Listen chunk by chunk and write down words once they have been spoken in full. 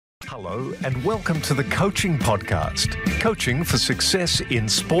Hello and welcome to the Coaching Podcast, Coaching for Success in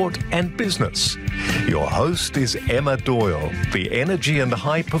Sport and Business. Your host is Emma Doyle, the energy and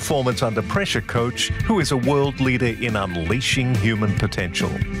high performance under pressure coach who is a world leader in unleashing human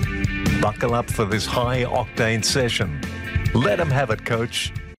potential. Buckle up for this high octane session. Let them have it,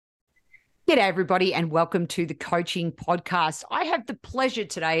 coach. G'day everybody and welcome to the Coaching Podcast. I have the pleasure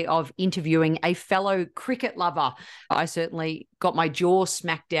today of interviewing a fellow cricket lover. I certainly got my jaw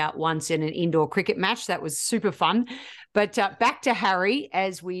smacked out once in an indoor cricket match. That was super fun. But back to Harry,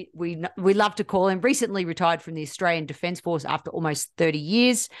 as we love to call him, recently retired from the Australian Defence Force after almost 30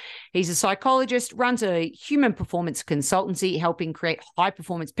 years. He's a psychologist, runs a human performance consultancy, helping create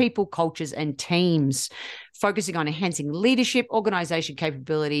high-performance people, cultures, and teams, focusing on enhancing leadership, organisation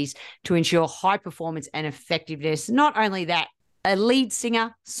capabilities to ensure high performance and effectiveness. Not only that, a lead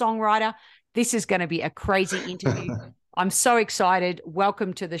singer, songwriter. This is going to be a crazy interview. I'm so excited.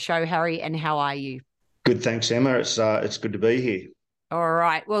 Welcome to the show, Harry, and how are you? Good, thanks, Emma. It's good to be here. All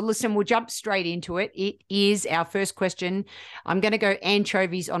right. Well, listen, we'll jump straight into it. It is our first question. I'm going to go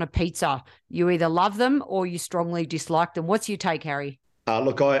anchovies on a pizza. You either love them or you strongly dislike them. What's your take, Harry?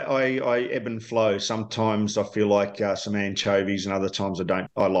 Look, I ebb and flow. Sometimes I feel like some anchovies and other times I don't.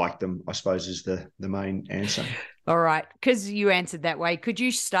 I like them, I suppose, is the main answer. All right. Because you answered that way, could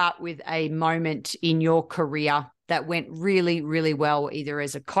you start with a moment in your career that went really, really well, either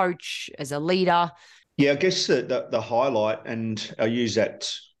as a coach, as a leader? Yeah, I guess the highlight, and I use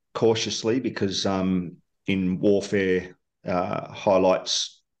that cautiously because in warfare,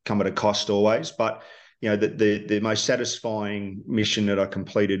 highlights come at a cost always. But you know, the most satisfying mission that I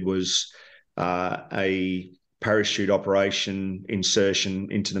completed was a parachute operation insertion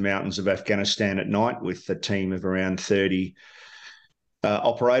into the mountains of Afghanistan at night with a team of around 30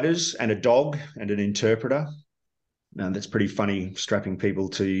 operators and a dog and an interpreter. That's pretty funny, strapping people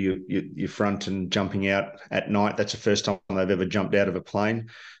to your front and jumping out at night. That's the first time they've ever jumped out of a plane,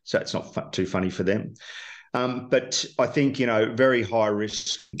 so it's not too funny for them. But I think, very high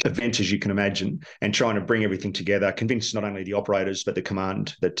risk event, as you can imagine, and trying to bring everything together, convince not only the operators, but the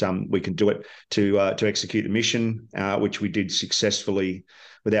command that we can do it to execute the mission, which we did successfully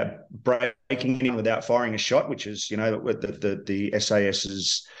without breaking in, without firing a shot, which is, the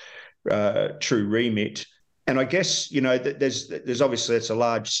SAS's true remit. And I guess, there's obviously, it's a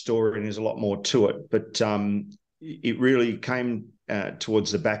large story and there's a lot more to it, but it really came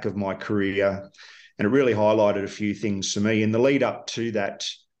towards the back of my career. And it really highlighted a few things for me in the lead up to that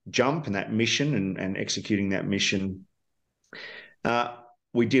jump and that mission and executing that mission.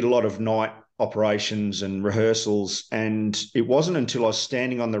 We did a lot of night operations and rehearsals, and it wasn't until I was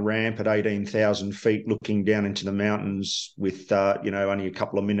standing on the ramp at 18,000 feet looking down into the mountains with, only a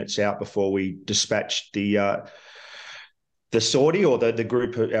couple of minutes out before we dispatched the sortie or the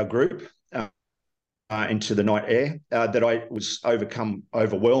group, our group, into the night air, that I was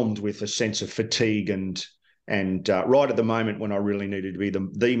overwhelmed with a sense of fatigue and right at the moment when I really needed to be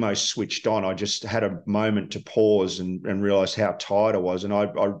the most switched on, I just had a moment to pause and realize how tired I was. And I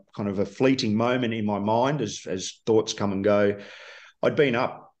kind of a fleeting moment in my mind as thoughts come and go. I'd been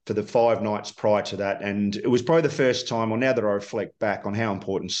up for the 5 nights prior to that. And it was probably the first time, or now that I reflect back on how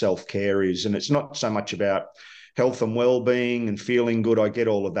important self-care is. And it's not so much about health and well-being and feeling good. I get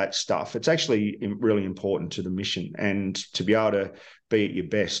all of that stuff. It's actually really important to the mission and to be able to be at your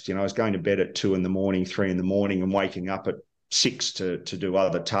best. I was going to bed at 2 a.m, 3 a.m, and waking up at 6 to do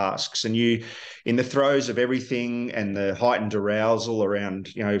other tasks. And you, in the throes of everything and the heightened arousal around,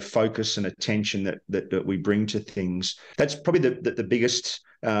 focus and attention that we bring to things, that's probably the biggest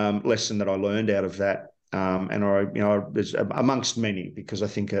lesson that I learned out of that. And I was amongst many, because I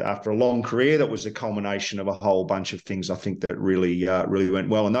think after a long career, that was a culmination of a whole bunch of things I think that really went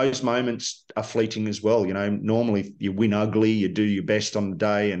well. And those moments are fleeting as well. Normally you win ugly, you do your best on the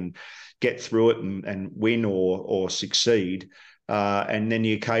day and get through it and win or succeed. And then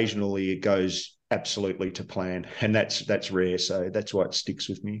occasionally it goes absolutely to plan, and that's rare. So that's why it sticks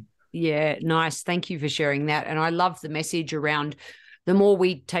with me. Yeah, nice. Thank you for sharing that. And I love the message around the more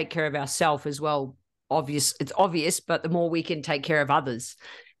we take care of ourselves as well. It's obvious, but the more we can take care of others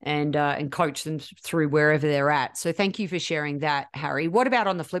and coach them through wherever they're at. So thank you for sharing that, Harry. What about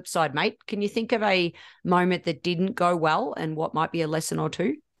on the flip side, mate? Can you think of a moment that didn't go well and what might be a lesson or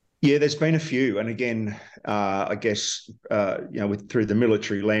two? Yeah, there's been a few. And again, I guess, through the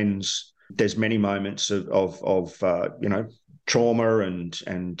military lens, there's many moments of trauma and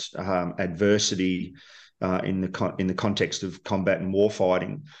adversity in the context of combat and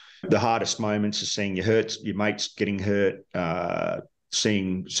warfighting. The hardest moments are seeing your mates getting hurt,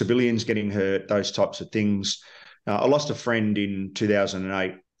 seeing civilians getting hurt, those types of things. I lost a friend in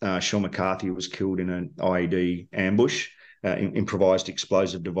 2008 Sean McCarthy was killed in an IED ambush, improvised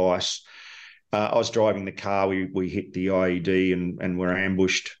explosive device. I was driving the car. We hit the IED and were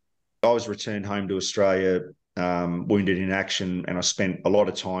ambushed. I was returned home to Australia, wounded in action, and I spent a lot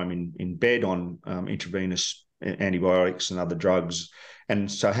of time in bed on intravenous antibiotics and other drugs.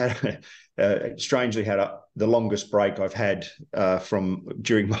 And so strangely had the longest break I've had from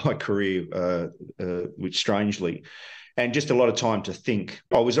during my career, which strangely, and just a lot of time to think.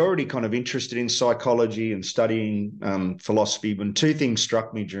 I was already kind of interested in psychology and studying philosophy, when two things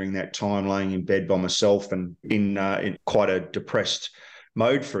struck me during that time, laying in bed by myself and in quite a depressed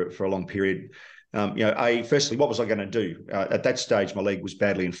mode for a long period. Firstly, what was I going to do? At that stage, my leg was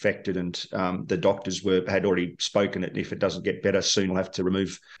badly infected, and the doctors had already spoken that if it doesn't get better soon, you'll have to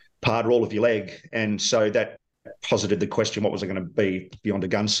remove part or all of your leg. And so that posited the question, what was I going to be beyond a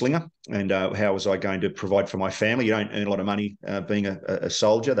gunslinger, and how was I going to provide for my family? You don't earn a lot of money being a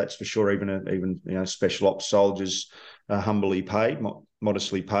soldier, that's for sure. Even special ops soldiers are humbly paid,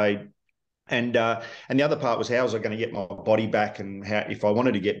 modestly paid. And the other part was, how was I going to get my body back, and how, if I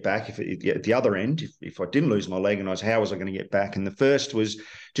wanted to get back, at the other end, if I didn't lose my leg, and how was I going to get back? And the first was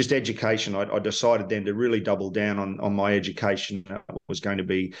just education. I decided then to really double down on my education. That was going to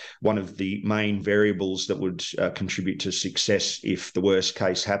be one of the main variables that would contribute to success if the worst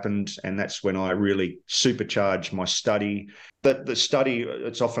case happened. And that's when I really supercharged my study. The study,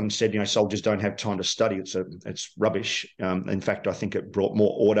 it's often said, soldiers don't have time to study. It's rubbish. In fact, I think it brought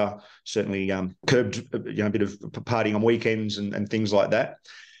more order, certainly curbed a bit of partying on weekends and things like that.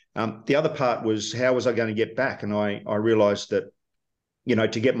 The other part was, how was I going to get back? And I realised that,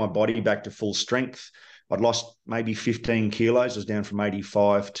 to get my body back to full strength, I'd lost maybe 15 kilos. I was down from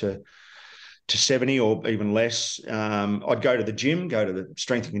 85 to 70 or even less. I'd go to the gym, go to the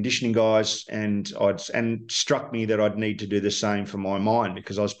strength and conditioning guys, and struck me that I'd need to do the same for my mind,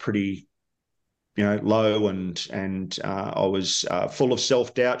 because I was pretty, low and I was full of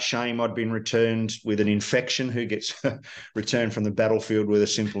self-doubt, shame. I'd been returned with an infection. Who gets returned from the battlefield with a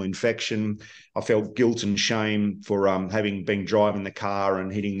simple infection? I felt guilt and shame for having been driving the car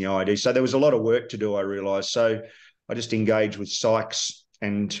and hitting the ID. So there was a lot of work to do, I realised. So I just engaged with psychs,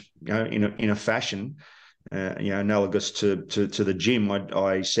 and in a fashion analogous to the gym,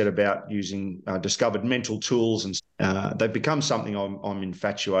 I set about using discovered mental tools, and they've become something I'm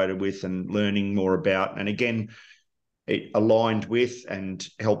infatuated with and learning more about. And again, it aligned with and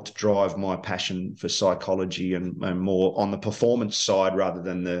helped drive my passion for psychology and more on the performance side rather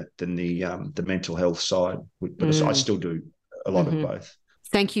than the mental health side. But I still do a lot of both.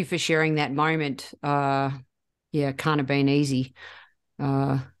 Thank you for sharing that moment. It can't have been easy.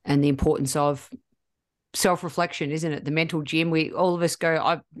 And the importance of self-reflection, isn't it? The mental gym. All of us go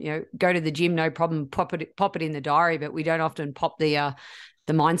to the gym, no problem, pop it in the diary, but we don't often pop the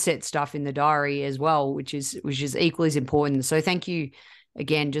mindset stuff in the diary as well, which is equally as important. So thank you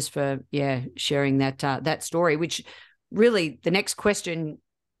again, just for sharing that story. Which really, the next question,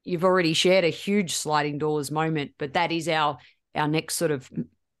 you've already shared a huge sliding doors moment, but that is our next sort of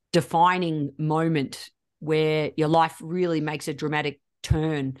defining moment where your life really makes a dramatic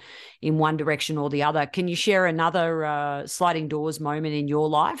turn in one direction or the other. Can you share another sliding doors moment in your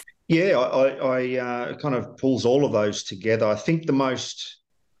life? Yeah, I kind of pulls all of those together. I think the most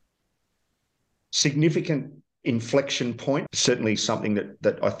significant inflection point, certainly something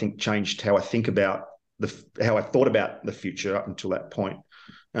that I think changed how I think about how I thought about the future up until that point,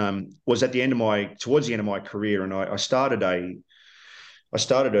 was towards the end of my career, and I started a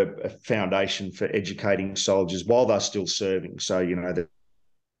foundation for educating soldiers while they're still serving. So,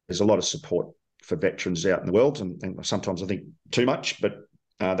 there's a lot of support for veterans out in the world, and sometimes I think too much, but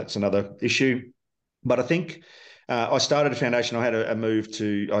that's another issue. But I think I started a foundation. I had a move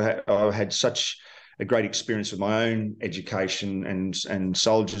to, I had such a great experience with my own education, and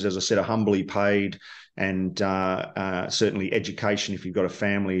soldiers, as I said, are humbly paid, and certainly education, if you've got a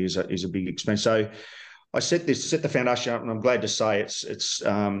family, is a big expense. So I set the foundation up, and I'm glad to say it's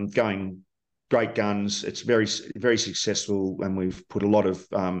going great guns. It's very, very successful, and we've put a lot of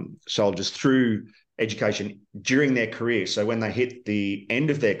soldiers through education during their career. So when they hit the end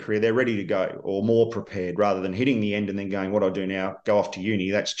of their career, they're ready to go, or more prepared, rather than hitting the end and then going, what do I do now? Go off to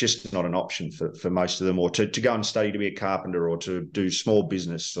uni. That's just not an option for most of them, or to go and study to be a carpenter, or to do small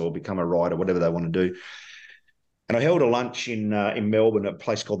business, or become a writer, whatever they want to do. And I held a lunch in Melbourne at a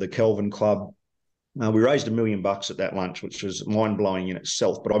place called the Kelvin Club. We raised $1 million at that lunch, which was mind-blowing in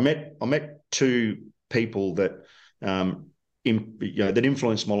itself. But I met two people that that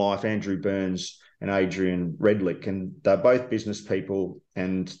influenced my life, Andrew Burns and Adrian Redlick, and they're both business people,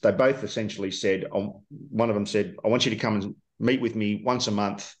 and they both essentially said, one of them said, I want you to come and meet with me once a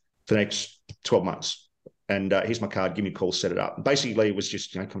month for the next 12 months. And here's my card, give me a call, set it up. Basically, it was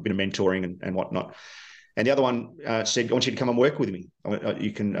just, a bit of mentoring and whatnot. And the other one said, I want you to come and work with me. I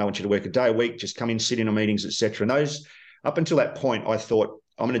want you to work a day a week, just come in, sit in on meetings, etc. And those, up until that point, I thought,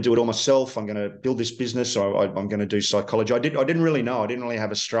 I'm going to do it all myself. I'm going to build this business. I'm going to do psychology. I didn't really know. I didn't really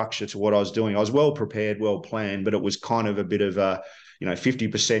have a structure to what I was doing. I was well prepared, well planned, but it was kind of a bit of a,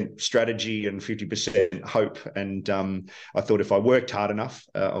 50% strategy and 50% hope. And I thought if I worked hard enough,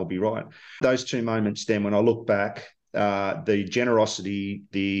 I'll be right. Those two moments then, when I look back, the generosity,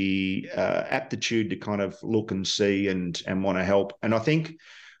 the aptitude to kind of look and see and want to help. And I think,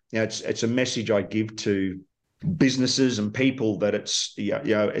 it's a message I give to businesses and people that it's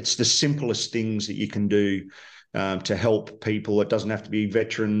the simplest things that you can do to help people. It doesn't have to be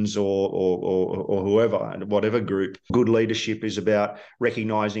veterans or whoever, whatever group. Good leadership is about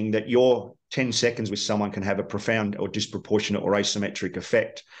recognizing that your 10 seconds with someone can have a profound or disproportionate or asymmetric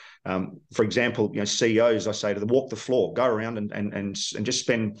effect. For example, CEOs, I say to them, walk the floor, go around and just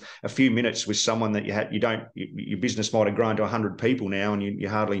spend a few minutes with someone that your business might have grown to 100 people now, and you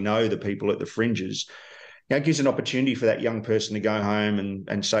hardly know the people at the fringes. It gives an opportunity for that young person to go home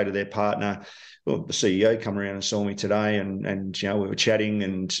and say to their partner, well, the CEO come around and saw me today, and we were chatting,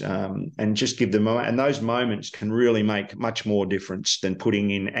 and just give them, and those moments can really make much more difference than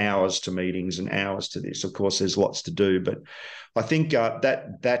putting in hours to meetings and hours to this. Of course, there's lots to do, but I think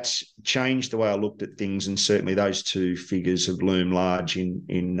that's changed the way I looked at things, and certainly those two figures have loomed large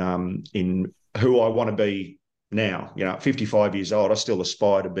in who I want to be now. 55 years old, I still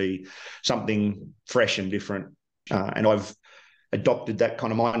aspire to be something fresh and different, and I've adopted that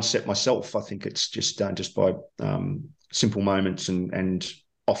kind of mindset myself. I think it's just by simple moments and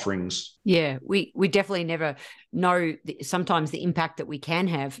offerings. Yeah, we definitely never know sometimes the impact that we can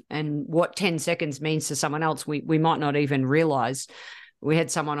have, and what 10 seconds means to someone else we might not even realize. We had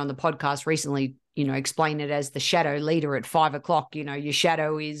someone on the podcast recently, explain it as the shadow leader at 5 o'clock. Your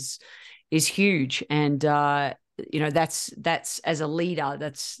shadow is huge, and that's as a leader,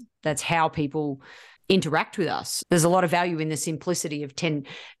 that's how people interact with us. There's a lot of value in the simplicity of 10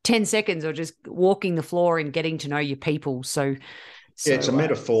 seconds, or just walking the floor and getting to know your people. So it's a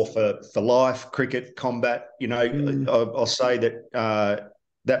metaphor for life, cricket, combat. I'll say that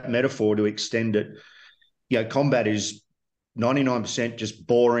that metaphor, to extend it, combat is 99% just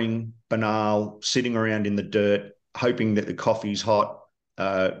boring, banal, sitting around in the dirt, hoping that the coffee's hot,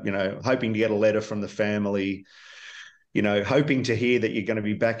 hoping to get a letter from the family, hoping to hear that you're going to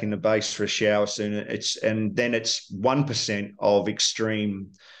be back in the base for a shower soon. And then it's 1% of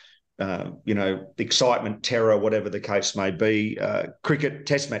extreme, excitement, terror, whatever the case may be. Cricket,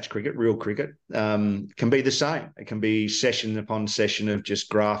 test match cricket, real cricket, can be the same. It can be session upon session of just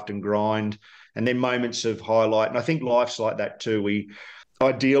graft and grind, and then moments of highlight. And I think life's like that too. We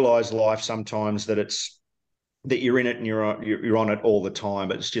idealize life sometimes, that you're in it and you're on it all the time,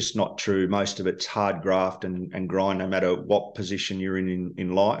 but it's just not true. Most of it's hard graft and grind, no matter what position you're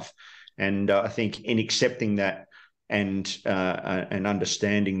in life. And I think in accepting that and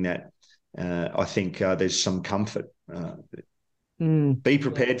understanding that, I think there's some comfort. Be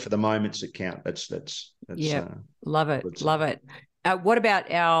prepared for the moments that count. That's yeah, love it, love it. What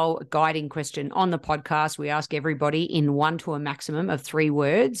about our guiding question on the podcast? We ask everybody in 1 to a maximum of 3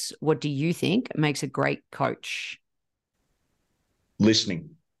 words. What do you think makes a great coach?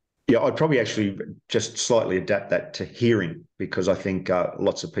 Listening. Yeah, I'd probably actually just slightly adapt that to hearing, because I think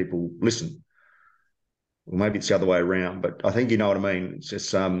lots of people listen. Well, maybe it's the other way around, but I think you know what I mean. It's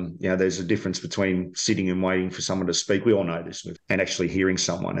just, there's a difference between sitting and waiting for someone to speak. We all know this, and actually hearing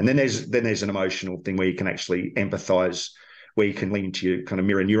someone. And then there's an emotional thing where you can actually empathize, where you can lean into your kind of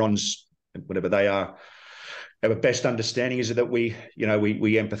mirror neurons, whatever they are. Our best understanding is that we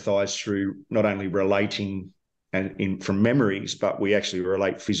empathize through not only relating from memories, but we actually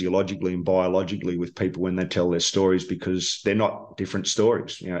relate physiologically and biologically with people when they tell their stories, because they're not different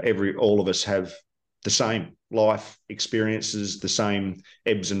stories. All of us have the same life experiences, the same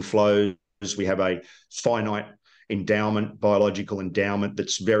ebbs and flows. We have a finite biological endowment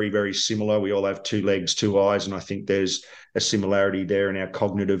that's very, very similar. We all have 2 legs, 2 eyes, and I think there's a similarity there in our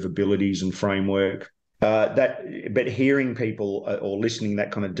cognitive abilities and framework. But hearing people or listening,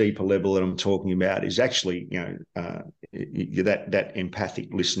 that kind of deeper level that I'm talking about, is actually, that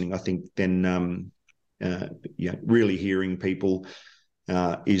empathic listening. I think then, really hearing people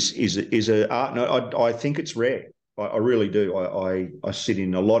is a art. No, I think it's rare. I really do. I sit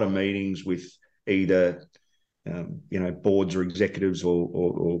in a lot of meetings with either boards or executives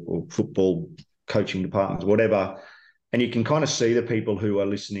or football coaching departments, whatever. And you can kind of see the people who are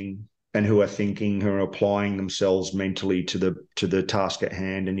listening and who are thinking, who are applying themselves mentally to the task at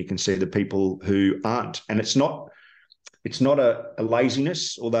hand, and you can see the people who aren't. And it's not a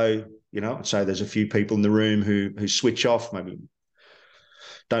laziness, although, I'd say there's a few people in the room who switch off, maybe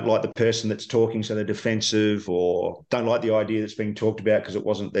don't like the person that's talking, so they're defensive, or don't like the idea that's being talked about because it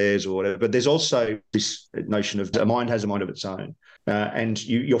wasn't theirs or whatever. But there's also this notion of a mind has a mind of its own. And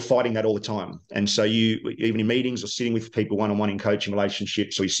you're fighting that all the time. And so even in meetings or sitting with people one-on-one in coaching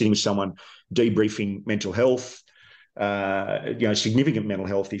relationships, or you're sitting with someone debriefing mental health, significant mental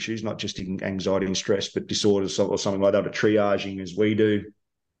health issues, not just anxiety and stress, but disorders or something like that, or triaging as we do.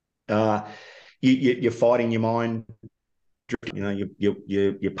 You're fighting your mind.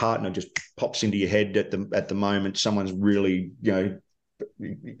 Your partner just pops into your head at the moment. Someone's really,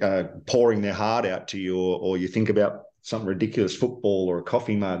 pouring their heart out to you, or you think about something ridiculous, football or a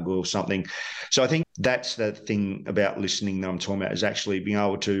coffee mug or something. So I think that's the thing about listening that I'm talking about, is actually being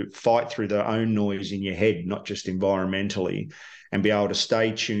able to fight through their own noise in your head, not just environmentally, and be able to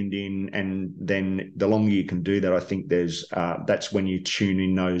stay tuned in. And then the longer you can do that, I think that's when you tune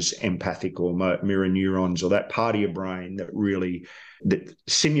in those empathic or mirror neurons, or that part of your brain that really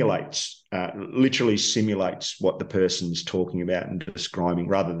literally simulates what the person's talking about and describing,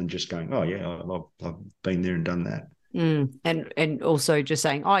 rather than just going, oh yeah, I've been there and done that. And also just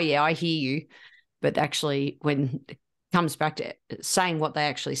saying, oh yeah, I hear you, but actually when it comes back to saying what they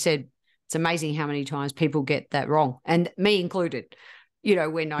actually said, it's amazing how many times people get that wrong, and me included.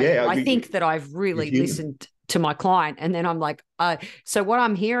 When I think that I've really listened to my client, and then I'm like, so what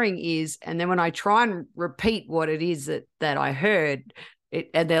I'm hearing is, and then when I try and repeat what it is that I heard,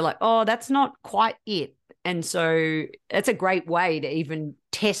 and they're like, oh, that's not quite it. And so that's a great way to even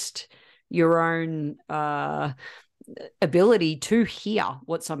test your own ability to hear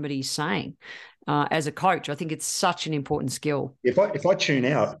what somebody's saying. As a coach, I think it's such an important skill. If I tune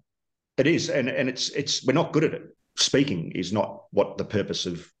out, it is, and it's we're not good at it. Speaking is not what the purpose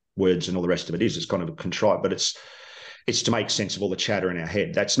of words and all the rest of it is. It's kind of contrite, but it's to make sense of all the chatter in our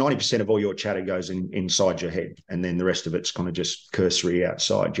head. That's 90% of all your chatter goes inside your head, and then the rest of it's kind of just cursory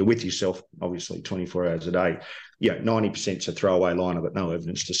outside. You're with yourself, obviously, 24 hours a day. 90% is a throwaway line. I've got no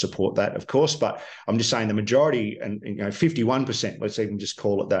evidence to support that, of course, but I'm just saying the majority, and 51%, let's even just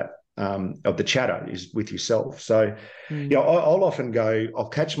call it that, of the chatter is with yourself. So, I'll often I'll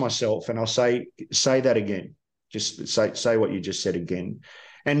catch myself and I'll say that again. Just say what you just said again.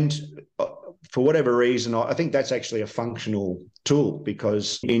 And for whatever reason, I think that's actually a functional tool,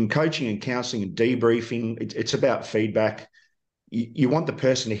 because in coaching and counselling and debriefing, it's about feedback. You want the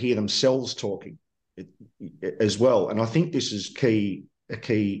person to hear themselves talking as well. And I think this is a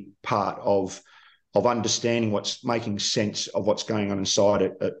key part of understanding what's making sense of what's going on inside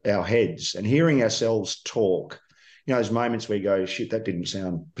our heads, and hearing ourselves talk. Those moments where you go, shit, that didn't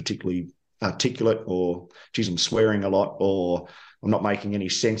sound particularly articulate, or geez, I'm swearing a lot, or I'm not making any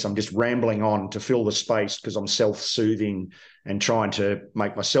sense. I'm just rambling on to fill the space because I'm self-soothing and trying to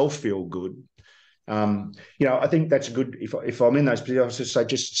make myself feel good. I think that's good. If I'm in those positions, I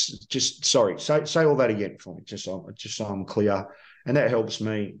just say, sorry, say all that again for me, just so I'm clear, and that helps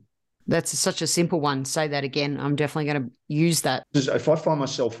me. That's such a simple one. Say that again. I'm definitely going to use that. If I find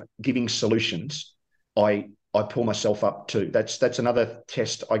myself giving solutions, I pull myself up too. That's another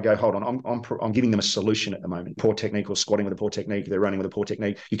test. I go, hold on, I'm giving them a solution at the moment. Poor technique, or squatting with a poor technique, they're running with a poor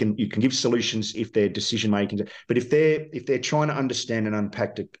technique. You can give solutions if they're decision making, but if they're trying to understand and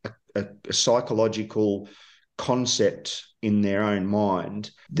unpack a psychological concept in their own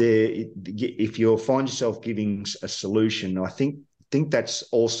mind, if you find yourself giving a solution, I think that's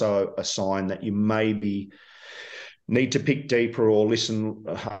also a sign that you maybe need to pick deeper or listen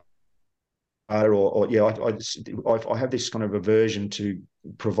harder. I have this kind of aversion to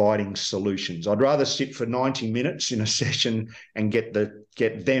providing solutions. I'd rather sit for 90 minutes in a session and get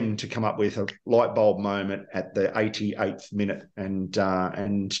them to come up with a light bulb moment at the 88th minute,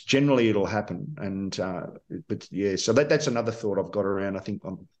 and generally it'll happen. So that's another thought I've got around. I think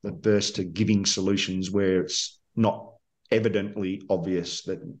I'm averse to giving solutions where it's not evidently obvious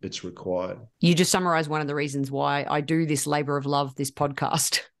that it's required. You just summarized one of the reasons why I do this labor of love, this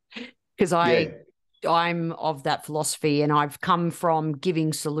podcast, because I'm of that philosophy, and I've come from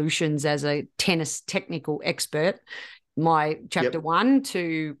giving solutions as a tennis technical expert. My chapter 1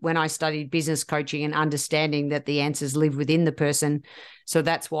 to when I studied business coaching and understanding that the answers live within the person. So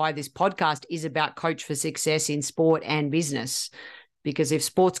that's why this podcast is about coach for success in sport and business, because if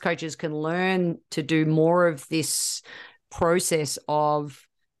sports coaches can learn to do more of this process of,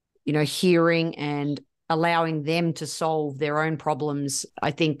 hearing and allowing them to solve their own problems,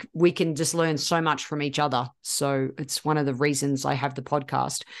 I think we can just learn so much from each other. So it's one of the reasons I have the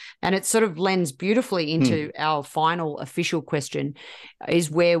podcast. And it sort of lends beautifully into our final official question,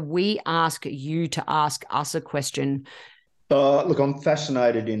 is where we ask you to ask us a question. Look, I'm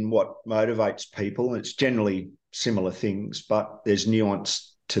fascinated in what motivates people. It's generally similar things, but there's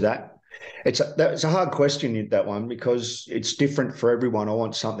nuance to that. It's a hard question, that one, because it's different for everyone. I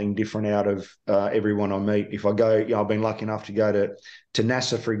want something different out of everyone I meet. If I go, I've been lucky enough to go to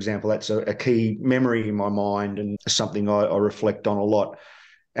NASA, for example. That's a key memory in my mind and something I reflect on a lot.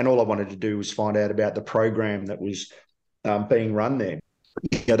 And all I wanted to do was find out about the program that was being run there.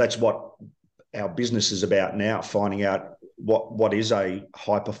 That's what our business is about now, finding out what is a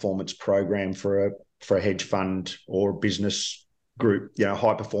high performance program for a hedge fund or a business group,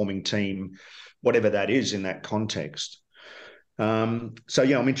 high performing team, whatever that is in that context. I'm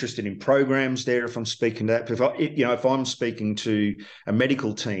interested in programs there. If I'm speaking to that, if I'm speaking to a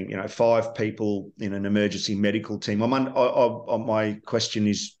medical team, 5 people in an emergency medical team, my question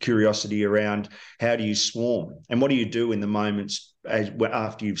is curiosity around how do you swarm and what do you do in the moments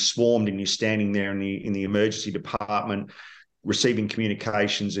after you've swarmed and you're standing there in the emergency department receiving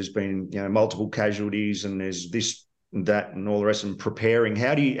communications. There's been multiple casualties and there's this and that and all the rest, and preparing.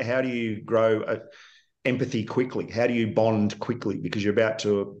 How do you grow empathy quickly? How do you bond quickly? Because you're about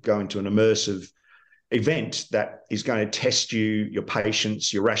to go into an immersive event that is going to test you, your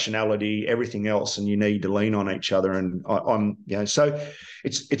patience, your rationality, everything else, and you need to lean on each other. And so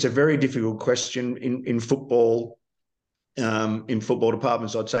it's a very difficult question in football. In football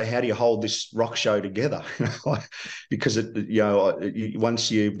departments, I'd say, how do you hold this rock show together? Because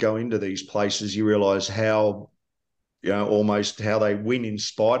once you go into these places, you realise how almost how they win in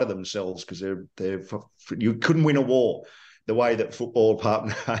spite of themselves, because you couldn't win a war the way that football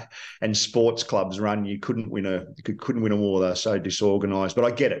partner and sports clubs run. You couldn't win a war. They're so disorganised. But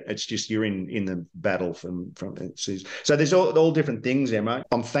I get it. It's just you're in the battle from so there's all different things there, mate.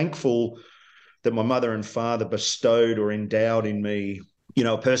 I'm thankful that my mother and father bestowed or endowed in me,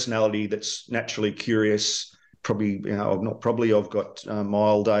 a personality that's naturally curious. I've got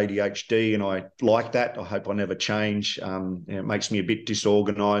mild ADHD, and I like that. I hope I never change. It makes me a bit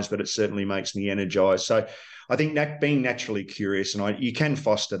disorganised, but it certainly makes me energised. So I think that being naturally curious, and you can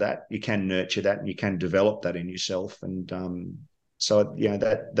foster that, you can nurture that, and you can develop that in yourself. And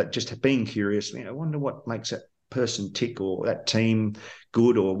that just being curious, I wonder what makes that person tick or that team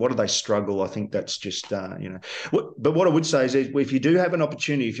good, or what do they struggle? I think that's just, But what I would say is if you do have an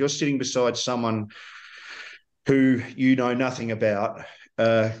opportunity, if you're sitting beside someone who you know nothing about,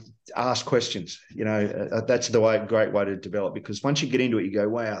 ask questions. That's great way to develop, because once you get into it, you go,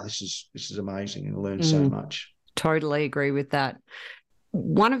 wow, this is amazing, and learn so much. Totally agree with that.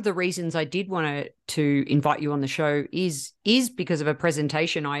 One of the reasons I did want to invite you on the show is because of a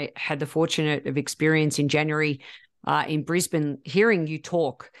presentation I had the fortunate of experience in January in Brisbane, hearing you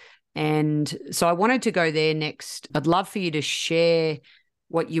talk. And so I wanted to go there next. I'd love for you to share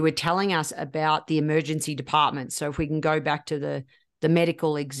what you were telling us about the emergency department. So if we can go back to the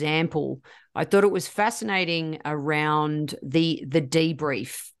medical example, I thought it was fascinating around the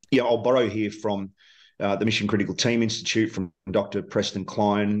debrief. Yeah, I'll borrow here from the Mission Critical Team Institute from Dr. Preston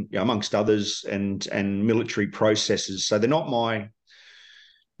Klein, amongst others, and military processes. So they're not my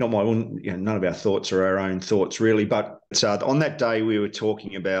none of our thoughts are our own thoughts, really. But on that day, we were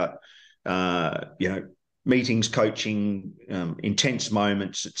talking about meetings, coaching, intense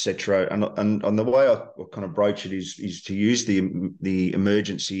moments, etc. And the way I kind of broach it is to use the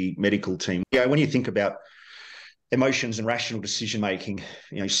emergency medical team. When you think about emotions and rational decision making,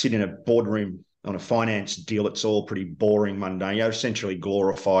 you sit in a boardroom on a finance deal, it's all pretty boring, mundane. Essentially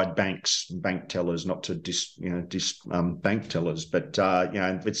glorified banks, bank tellers, not to dis bank tellers, but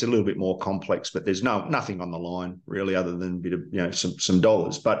it's a little bit more complex. But there's nothing on the line really, other than a bit of some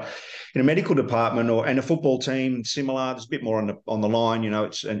dollars. But in a medical department and a football team, similar. There's a bit more on the line.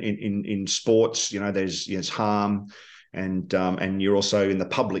 It's in sports. There's harm. And you're also in the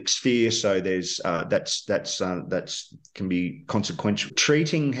public sphere, so there's that's can be consequential.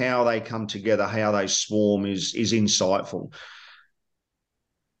 Treating how they come together, how they swarm is insightful.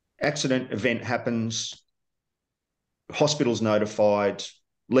 Accident event happens, hospital's notified,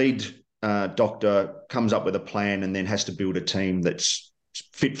 lead doctor comes up with a plan, and then has to build a team that's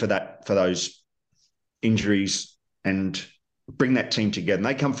fit for those injuries, and bring that team together. And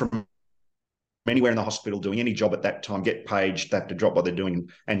they come from anywhere in the hospital, doing any job at that time, get paged, they have to drop what they're doing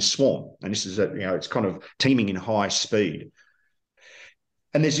and swarm. And this is it's kind of teaming in high speed.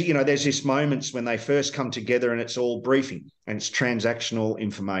 And there's this moments when they first come together and it's all briefing and it's transactional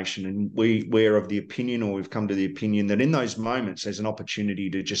information. And we're of the opinion, or we've come to the opinion, that in those moments there's an opportunity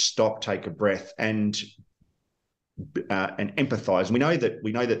to just stop, take a breath, and empathize. And we know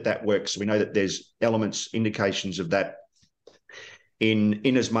that works. We know that there's elements, indications of that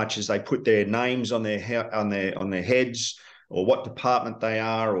in as much as they put their names on their heads, or what department they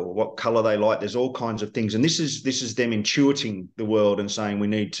are, or what color they like. There's all kinds of things. And this is them intuiting the world and saying, we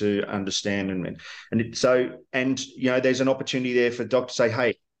need to understand. There's an opportunity there for doctors to say,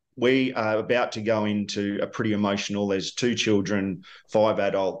 hey, we are about to go into a pretty emotional, there's 2 children, 5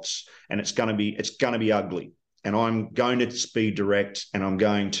 adults, and it's going to be ugly. And I'm going to be direct, and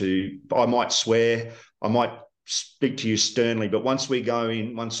I might swear, I might speak to you sternly, but once we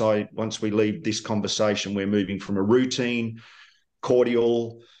leave this conversation, we're moving from a routine,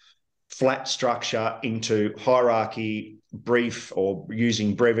 cordial, flat structure into hierarchy, brief, or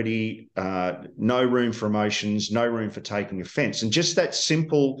using brevity, no room for emotions, no room for taking offense. And just that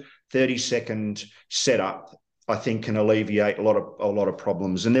simple 30-second setup, I think, can alleviate a lot of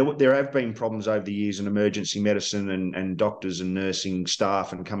problems. And there have been problems over the years in emergency medicine and doctors and nursing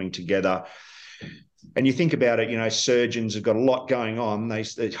staff and coming together. And you think about it, surgeons have got a lot going on. They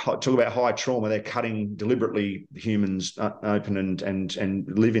talk about high trauma. They're cutting deliberately humans open and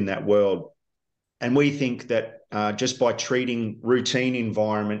live in that world. And we think that just by treating routine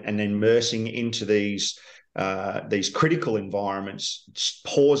environment and then immersing into these critical environments,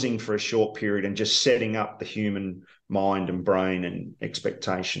 pausing for a short period and just setting up the human mind and brain and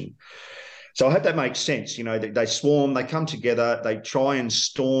expectation. So I hope that makes sense. They swarm, they come together, they try and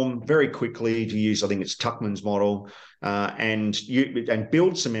storm very quickly, to use, I think it's Tuckman's model, and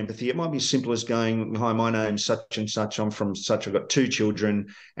build some empathy. It might be as simple as going, hi, my name's such and such, I'm from such, I've got 2 children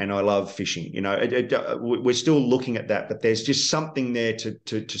and I love fishing. We're still looking at that, but there's just something there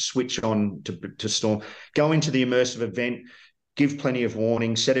to switch on, to storm. Go into the immersive event, give plenty of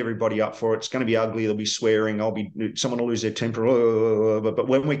warning, set everybody up for it. It's going to be ugly. There'll be swearing. Someone will lose their temper. But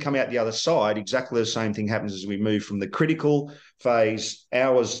when we come out the other side, exactly the same thing happens as we move from the critical phase,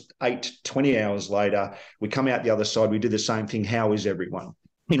 20 hours later, we come out the other side. We do the same thing. How is everyone?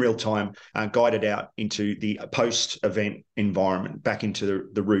 In real time, guided out into the post-event environment, back into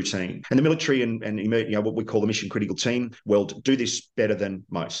the routine. And the military and what we call the mission critical team will do this better than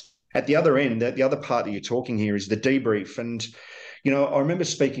most. At the other end, the other part that you're talking here is the debrief. And, I remember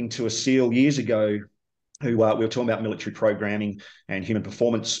speaking to a SEAL years ago who we were talking about military programming and human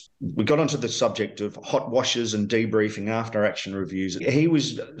performance. We got onto the subject of hot washes and debriefing, after action reviews. He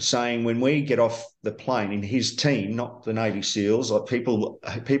was saying, when we get off the plane, in his team, not the Navy SEALs, like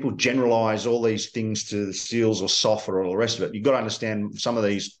people generalize all these things to the SEALs or SOF or all the rest of it. You've got to understand, some of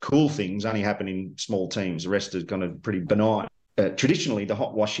these cool things only happen in small teams. The rest is kind of pretty benign. Traditionally, the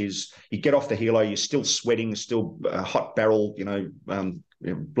hot wash is you get off the helo, you're still sweating, still hot barrel,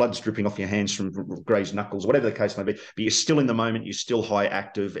 blood's dripping off your hands from grazed knuckles, whatever the case may be, but you're still in the moment, you're still high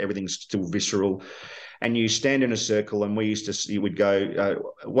active, everything's still visceral. And you stand in a circle, and you would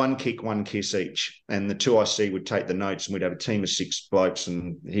go 1 kick, 1 kiss each. And the 2IC would take the notes, and we'd have a team of 6 blokes,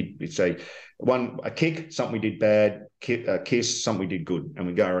 and he'd say, a kick, something we did bad, kiss, something we did good. And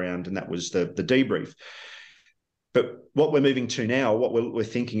we go around, and that was the debrief. But what we're moving to now, what we're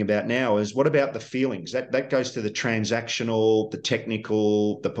thinking about now, is what about the feelings? That goes to the transactional, the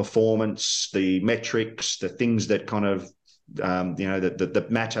technical, the performance, the metrics, the things that kind of, that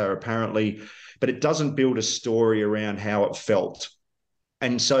matter apparently, but it doesn't build a story around how it felt.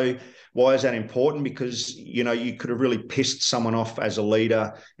 And so why is that important? Because, you could have really pissed someone off as a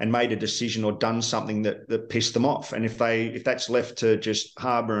leader and made a decision or done something that pissed them off. And if that's left to just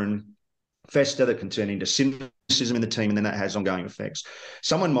harbour and fester, that can turn into cynicism in the team, and then that has ongoing effects.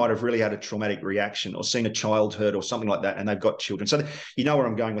 Someone might have really had a traumatic reaction or seen a child hurt or something like that, and they've got children. So you know where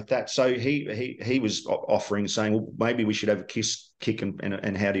I'm going with that. So he was offering, saying, well, maybe we should have a kick,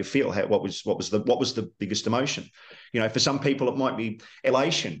 and how do you feel? What was the biggest emotion? For some people it might be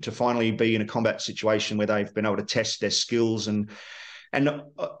elation to finally be in a combat situation where they've been able to test their skills, and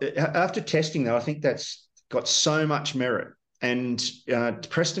after testing that, I think that's got so much merit. And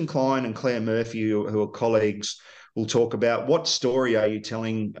Preston Klein and Claire Murphy, who are colleagues, will talk about, what story are you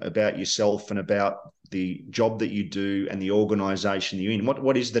telling about yourself and about the job that you do and the organisation you're in?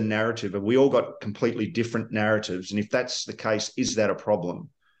 What is the narrative? Have we all got completely different narratives? And if that's the case, is that a problem?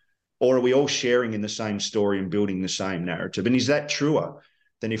 Or are we all sharing in the same story and building the same narrative? And is that truer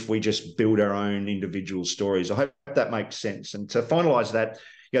than if we just build our own individual stories? I hope that makes sense. And to finalise that,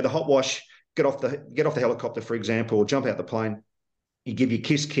 the hot wash, get off the helicopter, for example, or jump out the plane. You give your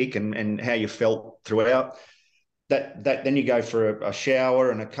kiss, kick, and how you felt throughout. that then you go for a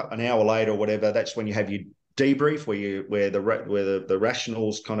shower, and an hour later or whatever, that's when you have your debrief, where the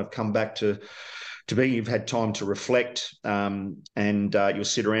rationals kind of come back to be. You've had time to reflect, and you'll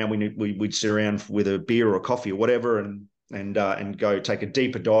sit around. We'd sit around with a beer or a coffee or whatever, and go take a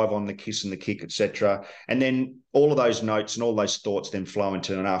deeper dive on the kiss and the kick, etc. And then all of those notes and all those thoughts then flow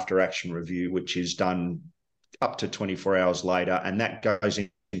into an after action review, which is done up to 24 hours later, and that goes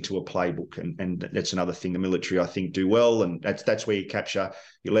into a playbook. And that's another thing the military, I think, do well, and that's where you capture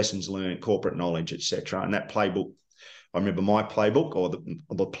your lessons learned, corporate knowledge, etc. And that playbook, I remember my playbook, or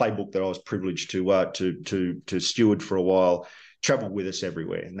the playbook that I was privileged to steward for a while, traveled with us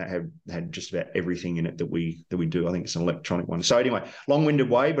everywhere, and that had just about everything in it that we do. I think it's an electronic one. So anyway, long-winded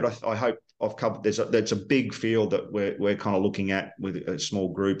way, but I hope I've covered. There's a big field that we're kind of looking at with a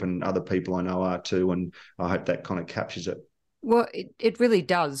small group, and other people I know are too, and I hope that kind of captures it. Well, it really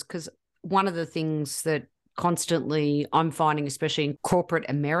does, because one of the things that constantly I'm finding, especially in corporate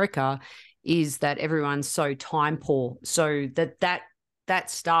America, is that everyone's so time poor. So that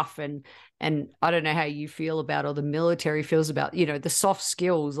stuff, and I don't know how you feel about, or the military feels about, the soft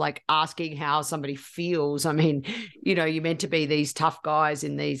skills, like asking how somebody feels. I mean, you're meant to be these tough guys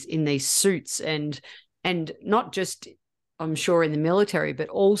in these suits, and not just, I'm sure, in the military, but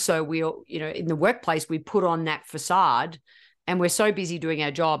also we, in the workplace, we put on that facade, and we're so busy doing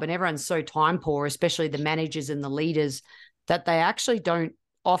our job, and everyone's so time poor, especially the managers and the leaders, that they actually don't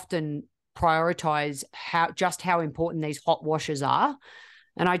often prioritize how important these hot washes are.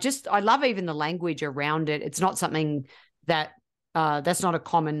 And I love even the language around it. It's not something that that's not a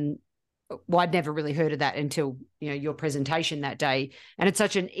common. Well, I'd never really heard of that until your presentation that day. And it's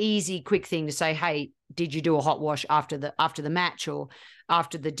such an easy, quick thing to say, hey, did you do a hot wash after the match, or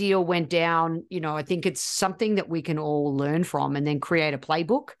after the deal went down? I think it's something that we can all learn from, and then create a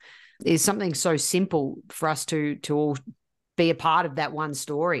playbook is something so simple for us to all be a part of that one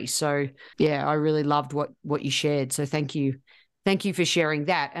story. So yeah, I really loved what you shared. So thank you for sharing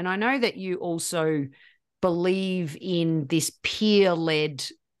that. And I know that you also believe in this peer-led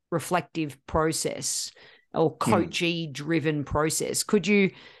reflective process, or coachee driven process. Could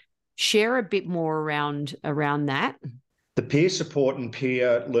you share a bit more around that? The peer support and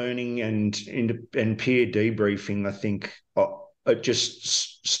peer learning and peer debriefing, I think, it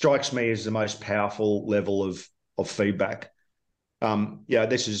just strikes me as the most powerful level of feedback.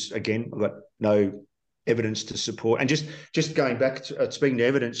 This is, again, I've got no evidence to support. And just going back to speaking to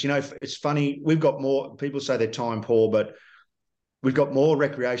evidence, it's funny, we've got more, people say they're time poor, but we've got more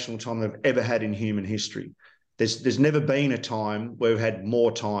recreational time than we've ever had in human history. There's never been a time where we've had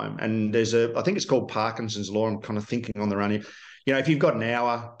more time. And I think it's called Parkinson's law. I'm kind of thinking on the run here. If you've got an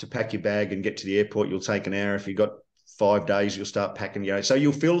hour to pack your bag and get to the airport, you'll take an hour. If you've got 5 days, you'll start packing. So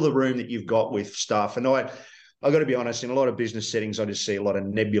you'll fill the room that you've got with stuff. And I've got to be honest, in a lot of business settings, I just see a lot of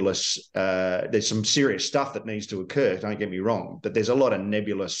nebulous, there's some serious stuff that needs to occur, don't get me wrong, but there's a lot of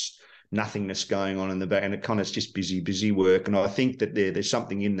nebulous nothingness going on in the back, and it kind of is just busy work. And I think that there's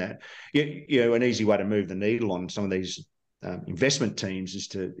something in that. An easy way to move the needle on some of these investment teams is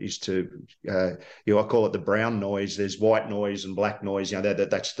to I call it the brown noise. There's white noise and black noise.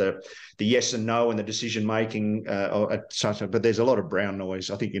 That's the yes and no and the decision making. But there's a lot of brown noise.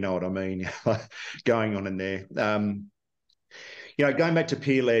 I think you know what I mean going on in there. Going back to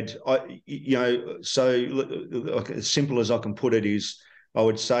peer led, so as simple as I can put it is, I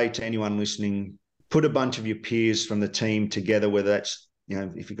would say to anyone listening, put a bunch of your peers from the team together, whether that's,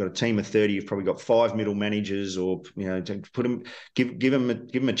 if you've got a team of 30, you've probably got 5 middle managers, or, to put them, give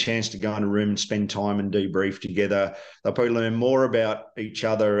them a chance to go in a room and spend time and debrief together. They'll probably learn more about each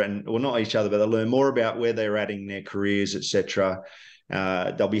other, or not each other, but they'll learn more about where they're at in their careers, etc.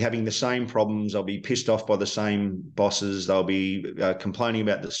 They'll be having the same problems. They'll be pissed off by the same bosses. They'll be complaining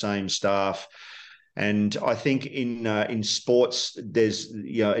about the same staff. And I think in sports, there's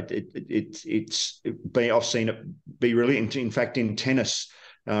I've seen it be really. In fact, in tennis,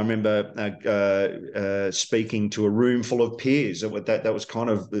 I remember speaking to a room full of peers. That was kind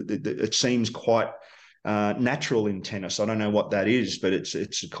of, it seems quite natural in tennis. I don't know what that is, but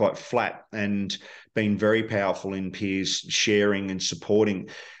it's quite flat and been very powerful in peers sharing and supporting.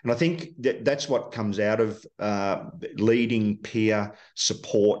 And I think that's what comes out of leading peer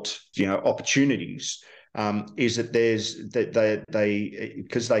support, opportunities, is that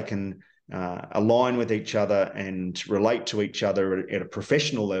because they can align with each other and relate to each other at a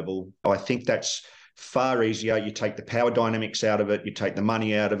professional level. I think that's far easier. You take the power dynamics out of it, you take the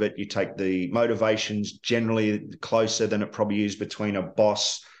money out of it, you take the motivations generally closer than it probably is between a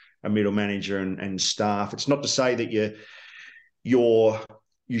boss, a middle manager and staff. It's not to say that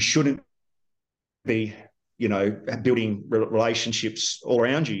you shouldn't be building relationships all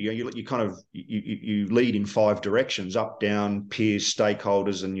around you. You kind of you lead in 5 directions: up, down, peers,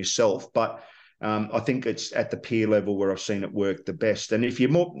 stakeholders, and yourself. But I think it's at the peer level where I've seen it work the best. And if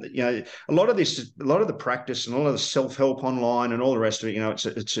you're more, a lot of the practice and a lot of the self-help online and all the rest of it,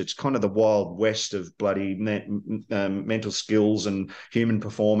 it's kind of the wild west of bloody mental skills and human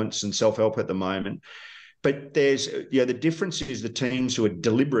performance and self-help at the moment. But there's, the difference is the teams who are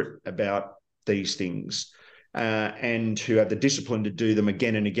deliberate about these things and who have the discipline to do them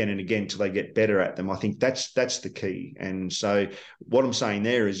again and again and again till they get better at them. I think that's the key. And so what I'm saying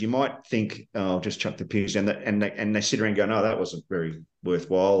there is you might think, oh, I'll just chuck the peers down, and they sit around and go, no, that wasn't very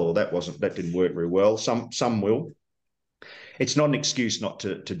worthwhile, or that didn't work very well. Some will. It's not an excuse not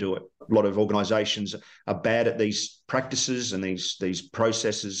to do it. A lot of organisations are bad at these practices and these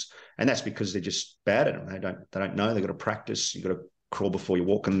processes, and that's because they're just bad at them. They don't know. They've got to practice. You've got to crawl before you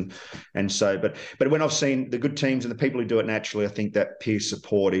walk, and so. But when I've seen the good teams and the people who do it naturally, I think that peer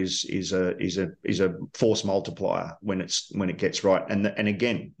support is a force multiplier when it gets right. And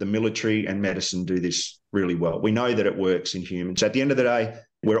again, the military and medicine do this really well. We know that it works in humans. At the end of the day,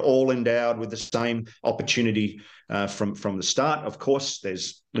 we're all endowed with the same opportunity from the start. Of course,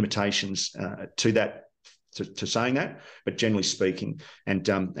 there's limitations to that, to saying that, but generally speaking, and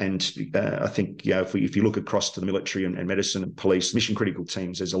I think if you look across to the military and medicine and police, mission critical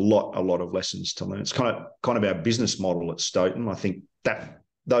teams, there's a lot of lessons to learn. It's kind of our business model at Stoughton. I think that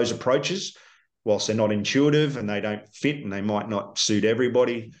those approaches, whilst they're not intuitive and they don't fit and they might not suit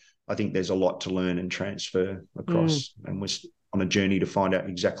everybody, I think there's a lot to learn and transfer across, and we're on a journey to find out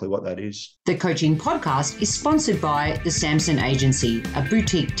exactly what that is. The Coaching Podcast is sponsored by the Samson Agency, a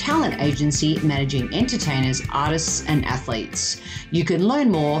boutique talent agency managing entertainers, artists, and athletes. You can learn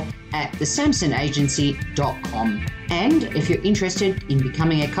more at thesamsonagency.com. And if you're interested in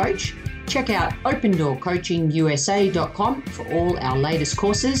becoming a coach, check out opendoorcoachingusa.com for all our latest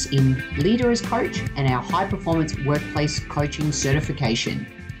courses in Leader as Coach and our high performance workplace coaching certification.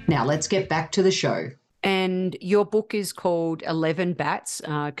 Now let's get back to the show. And your book is called 11 Bats.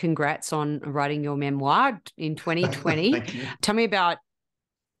 Congrats on writing your memoir in 2020. Thank you. Tell me about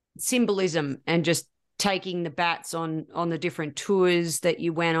symbolism and just taking the bats on the different tours that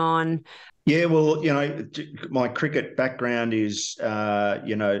you went on. Yeah, well, my cricket background is I've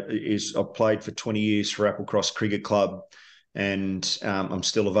played for 20 years for Applecross Cricket Club, and I'm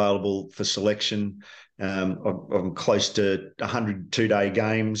still available for selection. I'm close to 100 two-day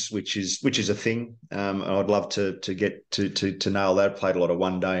games, which is a thing. I'd love to get to nail that. I played a lot of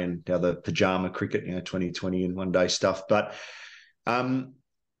one day and the other pajama cricket, 2020 and one day stuff. But so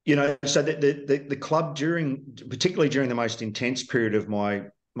the club particularly during the most intense period of my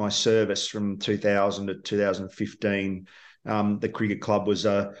service from 2000 to 2015. The cricket club was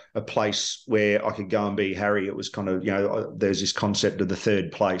a place where I could go and be Harry. It was kind of, there's this concept of the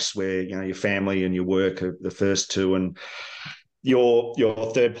third place where, your family and your work are the first two, and your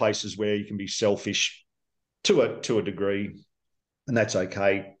third place is where you can be selfish to a degree, and that's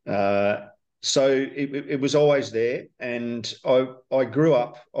okay. So it was always there, and I grew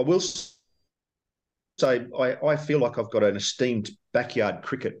up. I will say I feel like I've got an esteemed backyard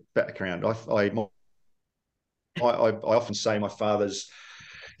cricket background. I often say my father's,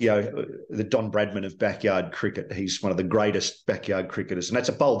 the Don Bradman of backyard cricket. He's one of the greatest backyard cricketers, and that's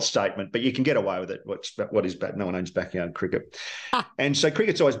a bold statement, but you can get away with it. What is no one owns backyard cricket, and so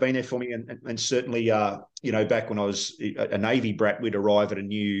cricket's always been there for me. And certainly, back when I was a Navy brat, we'd arrive at a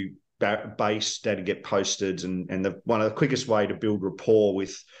new base, Dad would get posted, and one of the quickest way to build rapport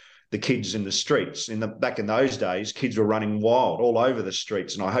with the kids in the streets. Back in those days, kids were running wild all over the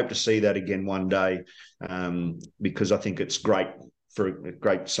streets, and I hope to see that again one day, because I think it's great a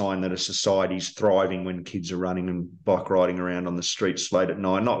great sign that a society's thriving when kids are running and bike riding around on the streets late at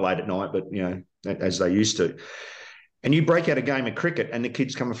night. Not late at night, but as they used to. And you break out a game of cricket, and the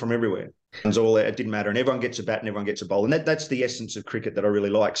kids coming from everywhere. It's all there. It didn't matter, and everyone gets a bat and everyone gets a bowl, and that's the essence of cricket that I really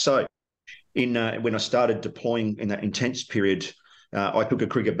like. So, when I started deploying in that intense period, I took a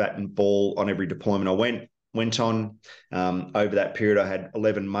cricket bat and ball on every deployment I went on. Over that period, I had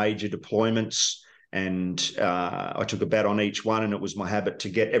 11 major deployments, and I took a bat on each one, and it was my habit to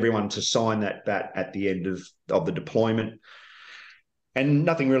get everyone to sign that bat at the end of the deployment. And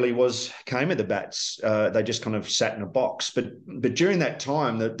nothing really came of the bats. They just kind of sat in a box. But during that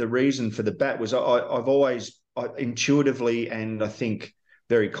time, the reason for the bat was I've always intuitively, and I think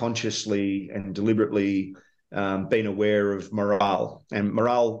very consciously and deliberately, been aware of morale. And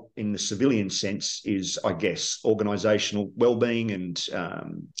morale in the civilian sense is, I guess, organisational well-being and,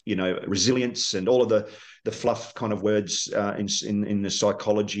 resilience and all of the fluff kind of words in the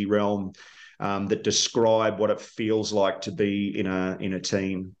psychology realm. that describe what it feels like to be in a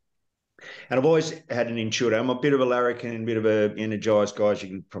team. And I've always had an intuitive. I'm a bit of a larrikin, a bit of a energized guy, as you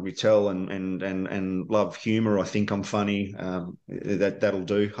can probably tell, and love humour. I think I'm funny. That'll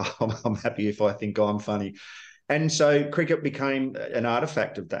do. I'm happy if I think I'm funny. And so cricket became an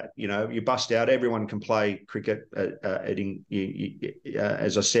artifact of that. You bust out, everyone can play cricket.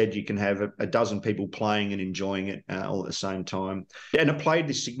 As I said, you can have a dozen people playing and enjoying it all at the same time. And it played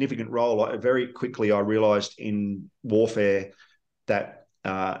this significant role. Very quickly, I realised in warfare that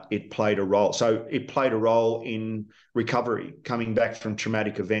it played a role. So it played a role in recovery, coming back from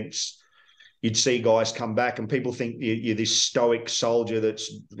traumatic events. You'd see guys come back and people think you're this stoic soldier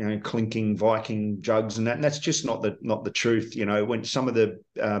that's clinking Viking jugs and that's just not the truth. When some of the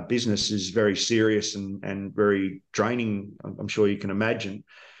business is very serious and very draining, I'm sure you can imagine,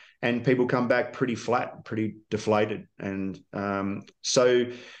 and people come back pretty flat, pretty deflated. And so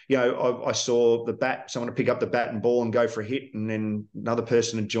I saw someone would pick up the bat and ball and go for a hit, and then another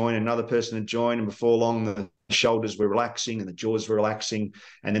person would join, and before long the shoulders were relaxing and the jaws were relaxing,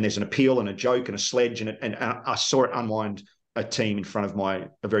 and then there's an appeal and a joke and a sledge, and I saw it unwind a team in front of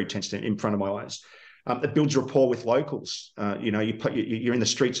a very tense team in front of my eyes. It builds rapport with locals. You're in the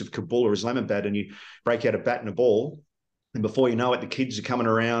streets of Kabul or Islamabad and you break out a bat and a ball, and before you know it, the kids are coming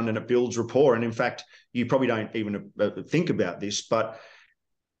around and it builds rapport. And in fact, you probably don't even think about this, but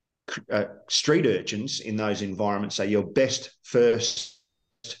street urchins in those environments are your best first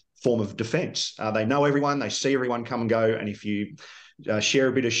form of defence. They know everyone, they see everyone come and go, and if you share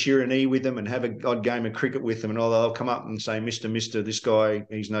a bit of Shiranee with them and have a odd game of cricket with them, and they'll come up and say, Mister, this guy,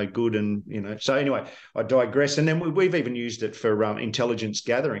 he's no good. And, so anyway, I digress. And then we've even used it for intelligence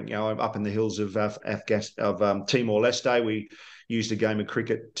gathering. Up in the hills of Timor-Leste, we used a game of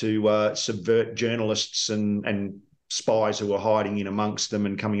cricket to subvert journalists and spies who were hiding in amongst them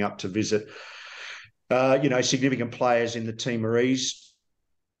and coming up to visit, significant players in the Timorese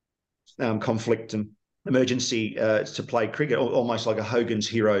conflict and emergency to play cricket, almost like a Hogan's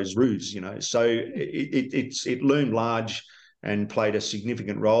Heroes ruse, So it loomed large and played a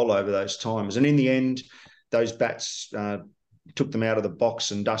significant role over those times. And in the end, those bats took them out of the box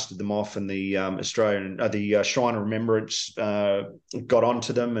and dusted them off, and the Shrine of Remembrance got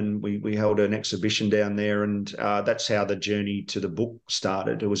onto them, and we held an exhibition down there, and that's how the journey to the book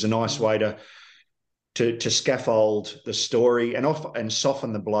started. It was a nice way to scaffold the story and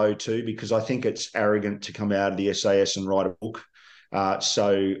soften the blow too, because I think it's arrogant to come out of the SAS and write a book.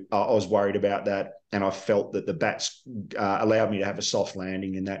 So I was worried about that, and I felt that the bats allowed me to have a soft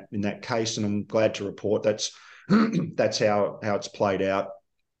landing in that case, and I'm glad to report that's how it's played out.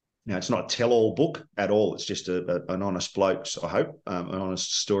 It's not a tell-all book at all. It's just an honest bloke, I hope, an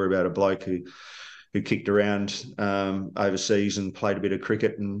honest story about a bloke who kicked around overseas and played a bit of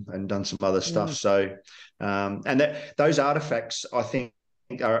cricket and done some other stuff. So, and those artifacts, I think,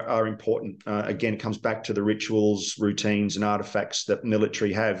 are important. Again, it comes back to the rituals, routines, and artifacts that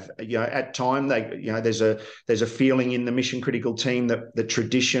military have. At time, there's a feeling in the mission critical team that the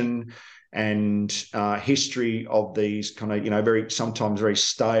tradition and history of these kind of sometimes very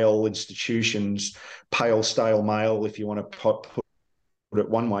stale institutions, pale stale mail, if you want to put it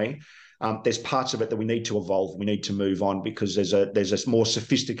one way. There's parts of it that we need to evolve. We need to move on because there's a more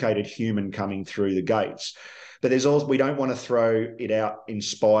sophisticated human coming through the gates. But there's also, we don't want to throw it out in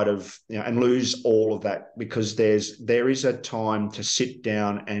spite of, and lose all of that, because there is a time to sit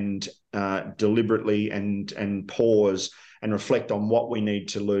down and deliberately and pause and reflect on what we need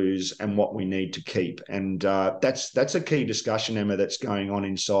to lose and what we need to keep. And that's a key discussion, Emma, that's going on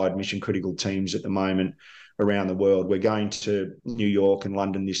inside mission critical teams at the moment around the world. We're going to New York and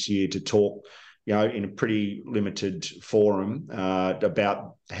London this year to talk, in a pretty limited forum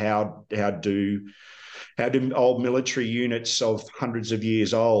about how do old military units of hundreds of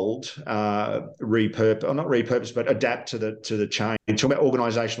years old repurpose, but adapt to the change. And talking about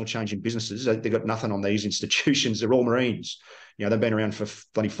organisational change in businesses, they've got nothing on these institutions. They're all Marines. They've been around for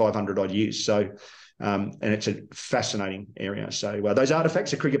 500 odd years. So, and it's a fascinating area. So those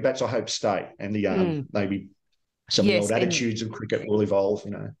artefacts of cricket bats, I hope, stay, and maybe some of the old attitudes of cricket will evolve.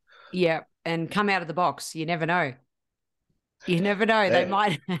 Yeah, and come out of the box. You never know. They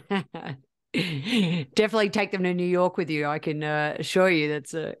might. Definitely take them to New York with you. I can assure you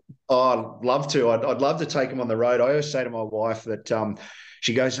that's a. Oh, I'd love to. I'd love to take them on the road. I always say to my wife that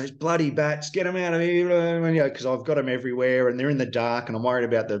she goes, "Those bloody bats, get them out of here," because I've got them everywhere and they're in the dark, and I'm worried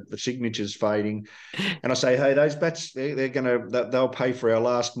about the signatures fading. And I say, "Hey, those bats, they'll pay for our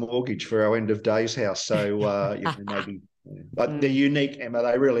last mortgage for our end of days house." So maybe. But they're unique, Emma.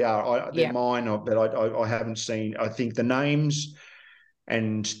 They really are. They're mine, but I haven't seen. I think the names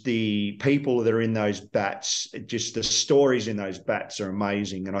And the people that are in those bats, just the stories in those bats are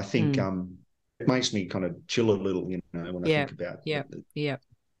amazing. And I think it makes me kind of chill a little, when I think about it. Yeah.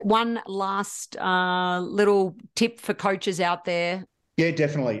 One last little tip for coaches out there. Yeah,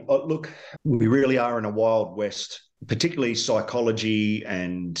 definitely. Look, we really are in a wild west, particularly psychology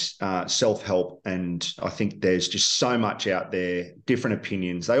and self-help. And I think there's just so much out there, different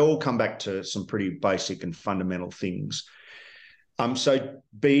opinions. They all come back to some pretty basic and fundamental things. So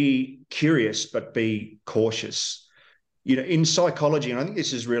be curious, but be cautious. In psychology, and I think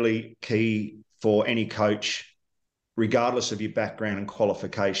this is really key for any coach, regardless of your background and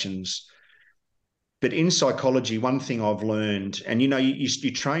qualifications. But in psychology, one thing I've learned, and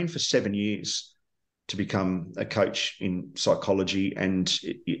you train for 7 years to become a coach in psychology, and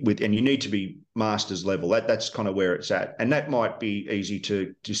you need to be master's level. That's kind of where it's at, and that might be easy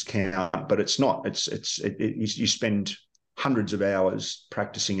to discount, but it's not. You spend hundreds of hours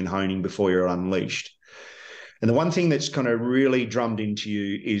practicing and honing before you're unleashed. And the one thing that's kind of really drummed into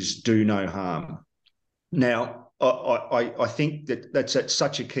you is do no harm. Now, I think that's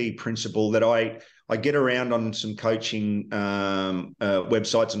such a key principle that I get around on some coaching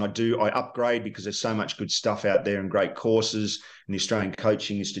websites, and I upgrade because there's so much good stuff out there and great courses. In the Australian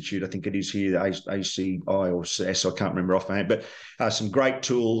Coaching Institute, I think it is here, the ACI or S, I can't remember offhand, but some great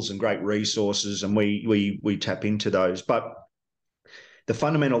tools and great resources, and we tap into those. But the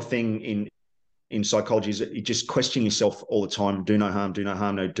fundamental thing in psychology is that you just question yourself all the time. Do no harm, do no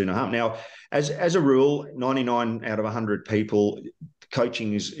harm, no, do no harm. Now, as a rule, 99 out of 100 people,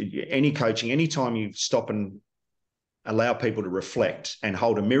 anytime you stop and allow people to reflect and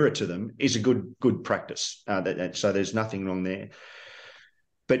hold a mirror to them is a good practice. So there's nothing wrong there.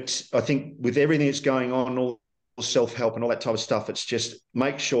 But I think with everything that's going on, all self-help and all that type of stuff, it's just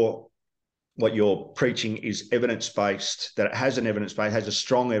make sure what you're preaching is evidence-based, that it has an evidence base, has a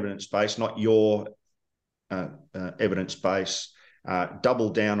strong evidence base, not your evidence base. Double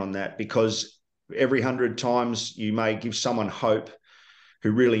down on that, because every 100 times you may give someone hope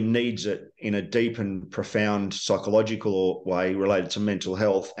who really needs it in a deep and profound psychological way related to mental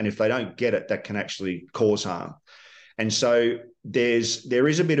health. And if they don't get it, that can actually cause harm. And so there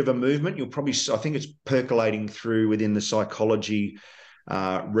is a bit of a movement. I think it's percolating through within the psychology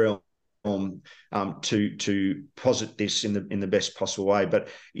realm to posit this in the best possible way. But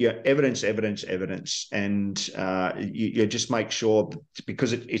evidence, and you just make sure,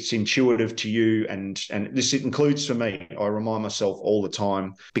 because it's intuitive to you, and this includes for me. I remind myself all the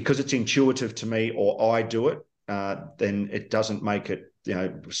time, because it's intuitive to me, or I do it, then it doesn't make it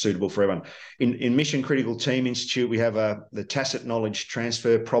suitable for everyone. In Mission Critical Team Institute, we have the tacit knowledge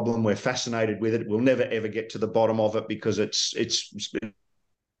transfer problem. We're fascinated with it. We'll never ever get to the bottom of it, because it's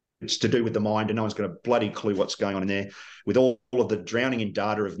to do with the mind, and no one's got a bloody clue what's going on in there, with all of the drowning in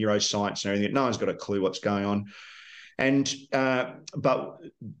data of neuroscience and everything. No one's got a clue what's going on. And but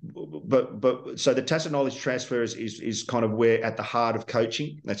so the tacit knowledge transfer is kind of where at the heart of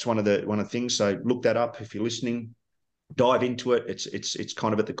coaching. That's one of the things. So look that up if you're listening. Dive into it. It's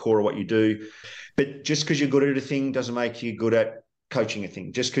kind of at the core of what you do. But just because you're good at a thing doesn't make you good at coaching a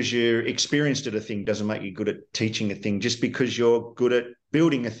thing. Just because you're experienced at a thing doesn't make you good at teaching a thing. Just because you're good at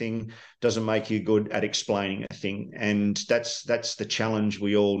building a thing doesn't make you good at explaining a thing. And that's the challenge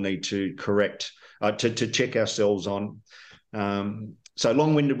we all need to correct, to check ourselves on. So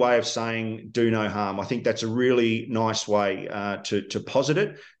long-winded way of saying do no harm. I think that's a really nice way to posit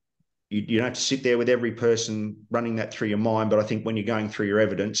it. You don't have to sit there with every person running that through your mind, but I think when you're going through your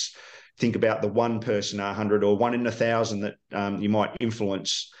evidence, think about the one person, 100 or 1 in 1,000 that you might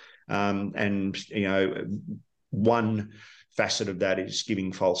influence. And one facet of that is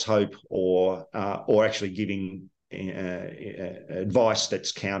giving false hope, or actually giving advice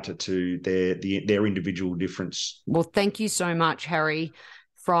that's counter to their individual difference. Well, thank you so much, Harry.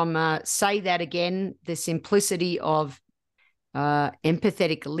 From say that again, the simplicity of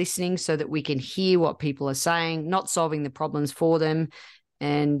empathetic listening, so that we can hear what people are saying, not solving the problems for them,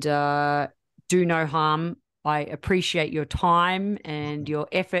 and do no harm. I appreciate your time and your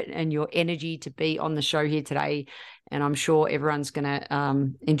effort and your energy to be on the show here today. And I'm sure everyone's going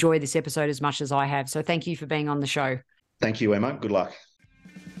to enjoy this episode as much as I have. So thank you for being on the show. Thank you, Emma. Good luck.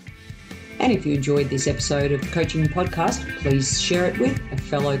 And if you enjoyed this episode of the Coaching Podcast, please share it with a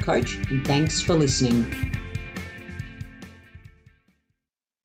fellow coach. And thanks for listening.